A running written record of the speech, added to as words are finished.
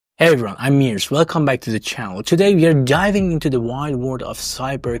Hey everyone, I'm Mirz. Welcome back to the channel. Today we are diving into the wide world of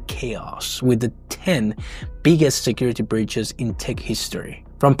cyber chaos with the 10 biggest security breaches in tech history.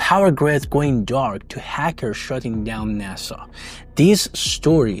 From power grids going dark to hackers shutting down NASA. These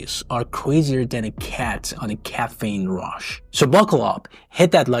stories are crazier than a cat on a caffeine rush. So buckle up,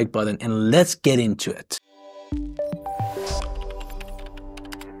 hit that like button, and let's get into it.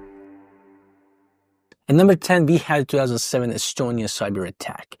 At number 10, we had 2007 Estonia Cyber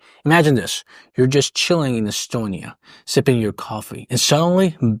Attack. Imagine this, you're just chilling in Estonia, sipping your coffee, and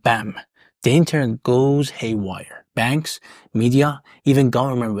suddenly, bam, the internet goes haywire. Banks, media, even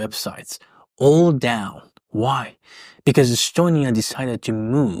government websites, all down. Why? Because Estonia decided to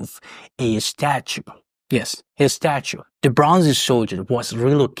move a statue. Yes, his statue. The bronze soldier was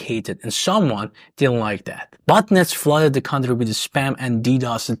relocated and someone didn't like that. Botnets flooded the country with spam and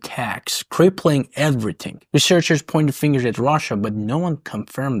DDoS attacks, crippling everything. Researchers pointed fingers at Russia, but no one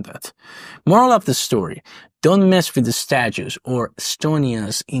confirmed that. Moral of the story, don't mess with the statues or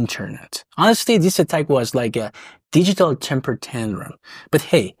Estonia's internet. Honestly, this attack was like a digital temper tantrum. But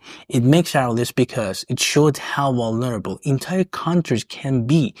hey, it makes our list because it showed how vulnerable entire countries can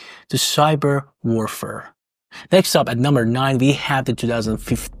be to cyber warfare. Next up, at number 9, we have the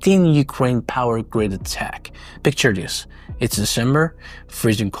 2015 Ukraine power grid attack. Picture this. It's December,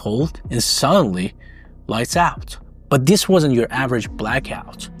 freezing cold, and suddenly, lights out. But this wasn't your average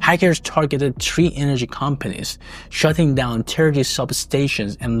blackout. Hackers targeted 3 energy companies, shutting down 30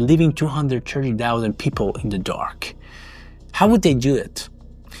 substations and leaving 230,000 people in the dark. How would they do it?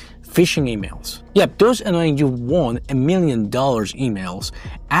 Phishing emails. Yep, those annoying "you won $1 million" emails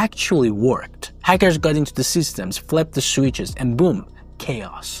actually worked. Hackers got into the systems, flipped the switches, and boom,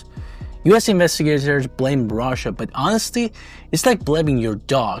 chaos. US investigators blame Russia, but honestly, it's like blaming your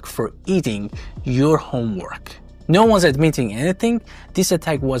dog for eating your homework. No one's admitting anything. This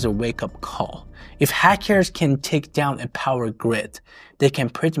attack was a wake-up call. If hackers can take down a power grid, they can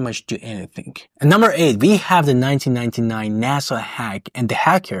pretty much do anything. At number 8, we have the 1999 NASA hack, and the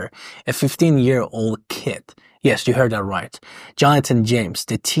hacker, a 15-year-old kid. Yes, you heard that right. Jonathan James,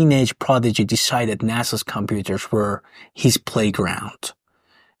 the teenage prodigy, decided NASA's computers were his playground.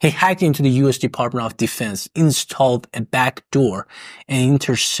 He hacked into the US Department of Defense, installed a backdoor, and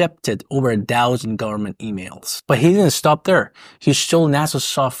intercepted over 1,000 government emails. But he didn't stop there. He stole NASA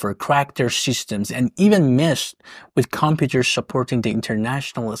software, cracked their systems, and even messed with computers supporting the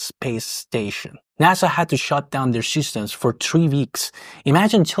International Space Station. NASA had to shut down their systems for 3 weeks.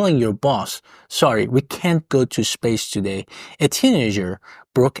 Imagine telling your boss, sorry, we can't go to space today. A teenager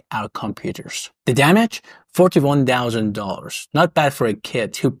broke our computers. The damage? $41,000. Not bad for a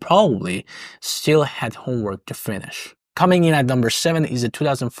kid who probably still had homework to finish. Coming in at number 7 is the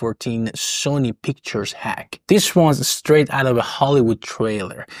 2014 Sony Pictures hack. This one's straight out of a Hollywood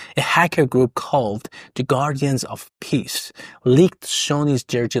trailer. A hacker group called the Guardians of Peace leaked Sony's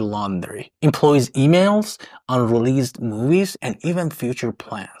dirty laundry, employees' emails, unreleased movies, and even future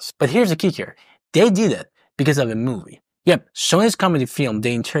plans. But here's the kicker. They did it because of a movie. Yep, Sony's comedy film,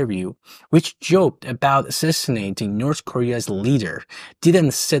 The Interview, which joked about assassinating North Korea's leader,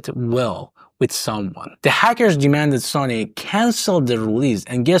 didn't sit well with someone. The hackers demanded Sony cancel the release,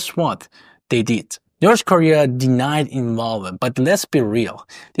 and guess what? They did. North Korea denied involvement, but let's be real.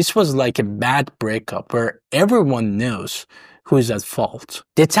 This was like a bad breakup where everyone knows who is at fault.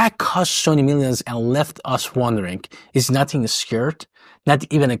 The attack cost Sony millions and left us wondering, is nothing scared? Not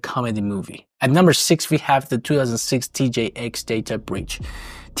even a comedy movie. At number 6, we have the 2006 TJX Data Breach.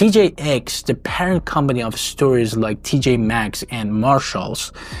 TJX, the parent company of stores like TJ Maxx and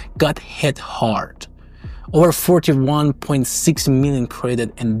Marshalls, got hit hard. Over 41.6 million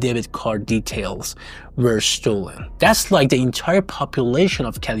credit and debit card details were stolen. That's like the entire population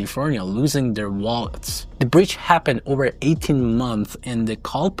of California losing their wallets. The breach happened over 18 months, and the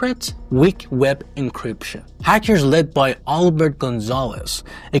culprit? Weak web encryption. Hackers led by Albert Gonzalez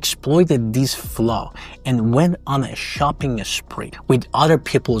exploited this flaw and went on a shopping spree with other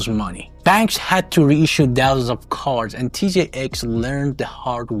people's money. Banks had to reissue thousands of cards, and TJX learned the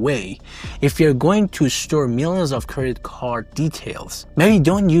hard way. If you're going to store millions of credit card details, maybe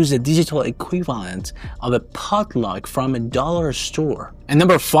don't use the digital equivalent of a potluck from a dollar store. And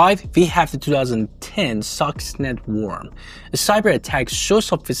number 5, we have the 2010 Stuxnet Worm. A cyber attack so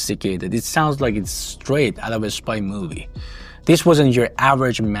sophisticated it sounds like it's straight out of a spy movie. This wasn't your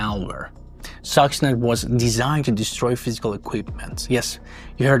average malware. Stuxnet was designed to destroy physical equipment. Yes,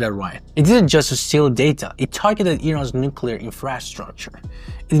 you heard that right. It didn't just steal data, it targeted Iran's nuclear infrastructure.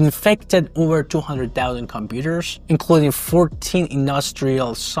 It infected over 200,000 computers, including 14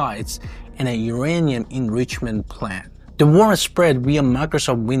 industrial sites and a uranium enrichment plant. The worm spread via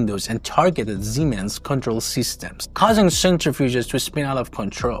Microsoft Windows and targeted Siemens control systems, causing centrifuges to spin out of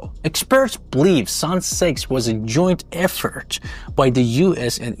control. Experts believe Sun 6 was a joint effort by the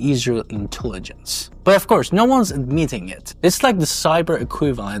US and Israel intelligence. But of course, no one's admitting it. It's like the cyber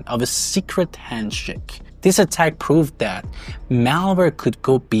equivalent of a secret handshake. This attack proved that malware could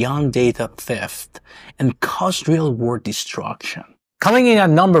go beyond data theft and cause real-world destruction. Coming in at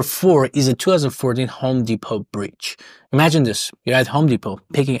number 4 is a 2014 Home Depot breach. Imagine this, you're at Home Depot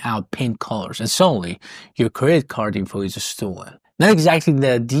picking out paint colors and suddenly your credit card info is stolen. Not exactly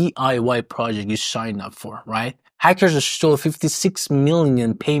the DIY project you signed up for, right? Hackers stole 56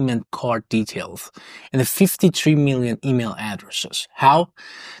 million payment card details and 53 million email addresses. How?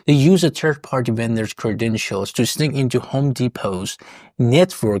 They used a third-party vendor's credentials to sneak into Home Depot's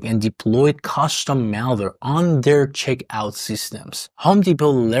network and deployed custom malware on their checkout systems. Home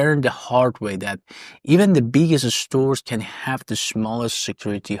Depot learned the hard way that even the biggest stores can have the smallest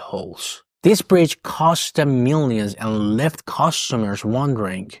security holes. This breach cost them millions and left customers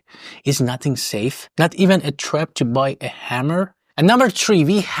wondering, is nothing safe? Not even a trap to buy a hammer? At number 3,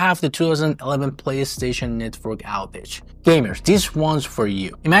 we have the 2011 PlayStation Network outage. Gamers, this one's for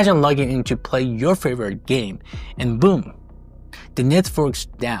you. Imagine logging in to play your favorite game and boom, the network's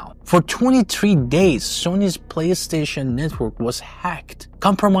down. For 23 days, Sony's PlayStation network was hacked,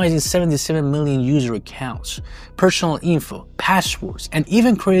 compromising 77 million user accounts, personal info, passwords, and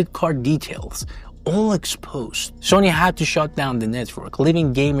even credit card details, all exposed. Sony had to shut down the network,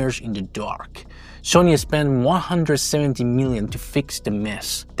 leaving gamers in the dark. Sony spent $170 million to fix the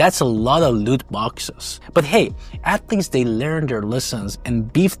mess. That's a lot of loot boxes. But hey, at least they learned their lessons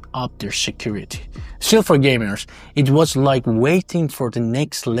and beefed up their security. Still, for gamers, it was like waiting for the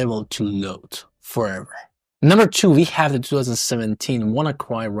next level to load forever. Number 2, we have the 2017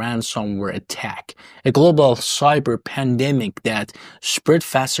 WannaCry ransomware attack, a global cyber pandemic that spread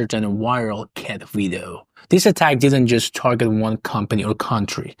faster than a viral cat video. This attack didn't just target one company or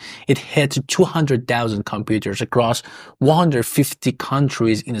country. It hit 200,000 computers across 150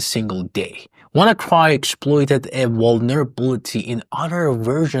 countries in a single day. WannaCry exploited a vulnerability in other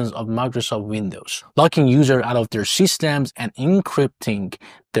versions of Microsoft Windows, locking users out of their systems and encrypting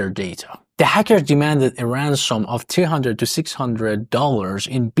their data. The hackers demanded a ransom of $300 to $600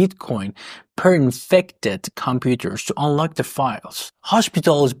 in Bitcoin per infected computers to unlock the files.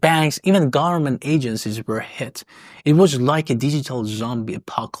 Hospitals, banks, even government agencies were hit. It was like a digital zombie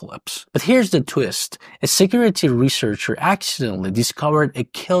apocalypse. But here's the twist. A security researcher accidentally discovered a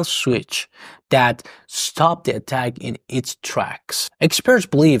kill switch that stopped the attack in its tracks. Experts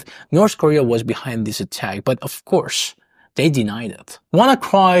believe North Korea was behind this attack, but of course, they denied it.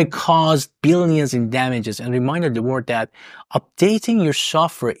 WannaCry caused billions in damages and reminded the world that updating your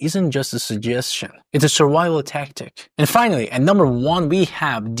software isn't just a suggestion, it's a survival tactic. And finally, at number 1, we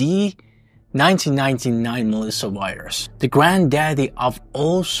have the 1999 Melissa virus, the granddaddy of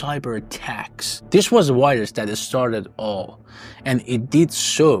all cyber attacks. This was a virus that started all, and it did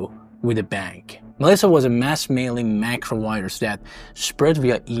so with a bang. Melissa was a mass mailing macro virus that spread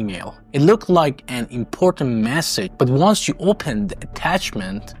via email. It looked like an important message, but once you opened the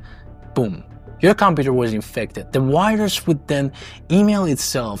attachment, boom, your computer was infected. The virus would then email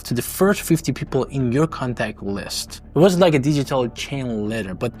itself to the first 50 people in your contact list. It was like a digital chain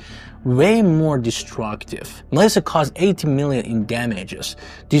letter, but way more destructive. Melissa caused 80 million in damages,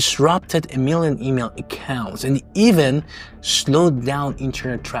 disrupted a million email accounts, and even slowed down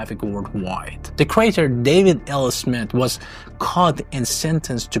internet traffic worldwide. The creator, David L. Smith, was caught and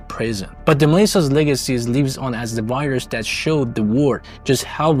sentenced to prison. But the Melissa's legacy lives on as the virus that showed the world just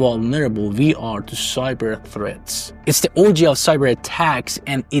how vulnerable we are to cyber threats. It's the OG of cyber attacks,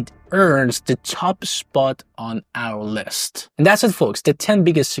 and it earns the top spot on our list. And that's it, folks, the 10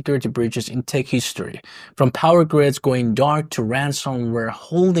 biggest security breaches in tech history. From power grids going dark to ransomware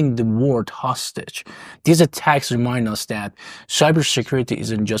holding the world hostage. These attacks remind us that cybersecurity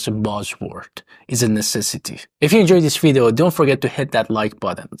isn't just a buzzword, it's a necessity. If you enjoyed this video, don't forget to hit that like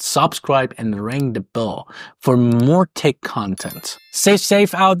button, subscribe, and ring the bell for more tech content. Stay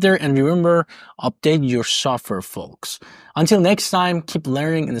safe out there, and remember, update your software, folks. Until next time, keep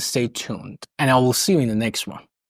learning and stay tuned. And I will see you in the next one.